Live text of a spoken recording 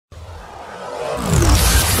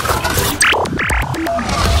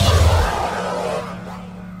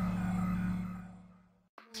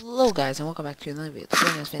Hello guys, and welcome back to another video.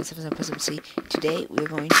 Today is Fan7 Today we're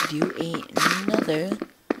going to do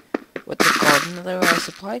another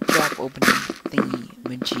supply drop opening thingy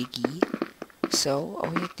majiggy. So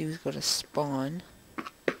all we have to do is go to spawn.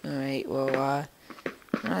 Alright, well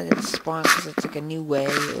not in spawn because it's like a new way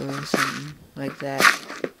or something like that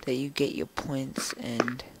you get your points,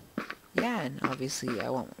 and yeah, and obviously I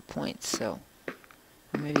want more points, so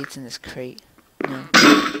maybe it's in this crate. No.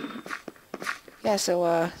 Yeah,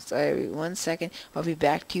 so, sorry, 1 second. I'll be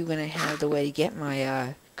back to you when I have the way to get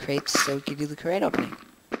my, crates so we can do the crate opening.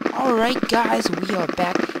 Alright, guys, we are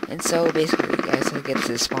back. And so, basically, guys, I get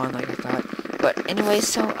to spawn like I thought. But, anyway,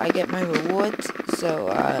 so I get my rewards. So,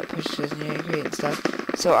 push legendary crate and stuff.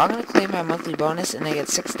 So, I'm gonna claim my monthly bonus, and I get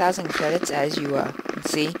 6,000 credits, as you, can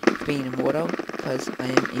see, for being immortal. Because I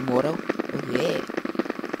am immortal. Oh, yeah.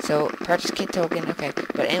 So, purchase kit token, okay.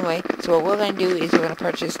 But anyway, so what we're going to do is we're going to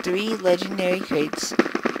purchase 3 legendary crates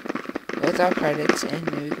with our credits, and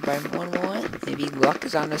maybe we can buy one more. Maybe luck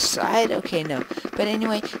is on the side. Okay, no. But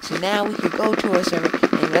anyway, so now we could go to our server,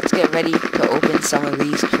 and let's get ready to open some of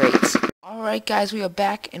these crates. Alright guys, we are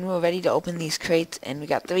back, and we're ready to open these crates, and we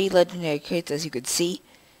got 3 legendary crates, as you could see.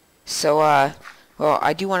 So, well,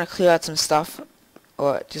 I do want to clear out some stuff,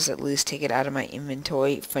 or just at least take it out of my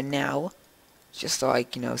inventory for now. Just so,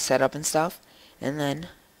 like, you know, set up and stuff. And then,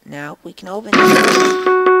 now we can open it. So,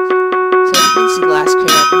 if you didn't see the last crate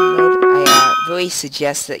opening mode, I really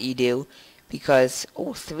suggest that you do. Because,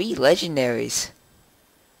 oh, 3 legendaries.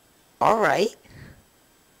 Alright.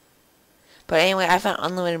 But anyway, I found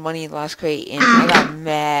unlimited money in the last crate, and I got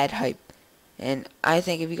mad hype. And I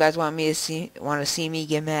think if you guys want to see me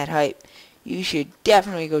get mad hype, you should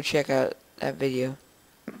definitely go check out that video.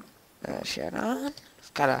 Shut on.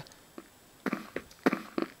 Gotta...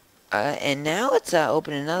 and now let's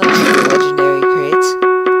open another one of the legendary crates.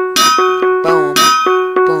 Boom,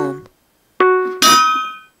 boom.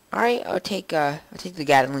 Alright, I'll take the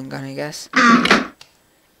Gatling gun, I guess.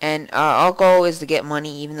 And our goal is to get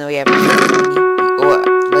money, even though we have money or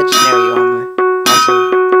legendary armor.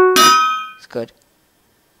 Also, it's good.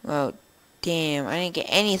 Oh, damn! I didn't get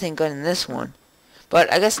anything good in this one. But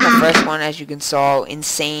I guess in the first one, as you can saw,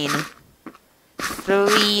 insane.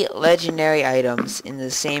 3 legendary items in the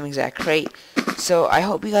same exact crate. So I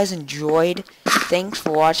hope you guys enjoyed. Thanks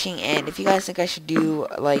for watching, and if you guys think I should do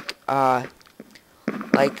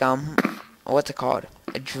what's it called?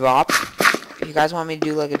 A drop. If you guys want me to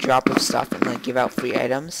do like a drop of stuff and like give out free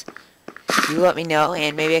items, you let me know,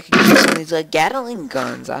 and maybe I could give you some of these like Gatling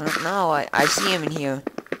guns. I don't know. I see them in here.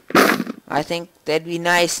 I think they'd be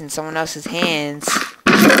nice in someone else's hands.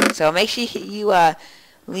 So make sure you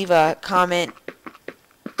leave a comment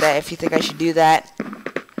that if you think I should do that,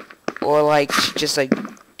 or like just like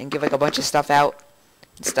and give like a bunch of stuff out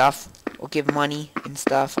and stuff, or give money and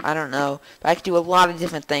stuff. I don't know, but I could do a lot of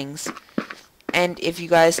different things. And if you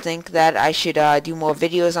guys think that I should do more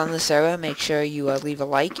videos on the server, make sure you leave a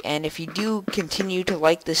like. And if you do continue to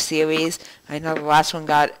like this series, I know the last one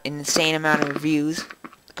got an insane amount of reviews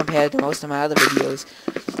compared to most of my other videos,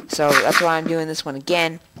 so that's why I'm doing this one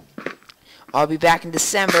again. I'll be back in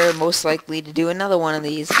December, most likely, to do another one of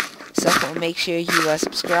these. So make sure you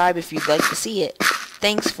subscribe if you'd like to see it.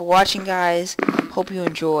 Thanks for watching, guys. Hope you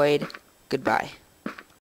enjoyed. Goodbye.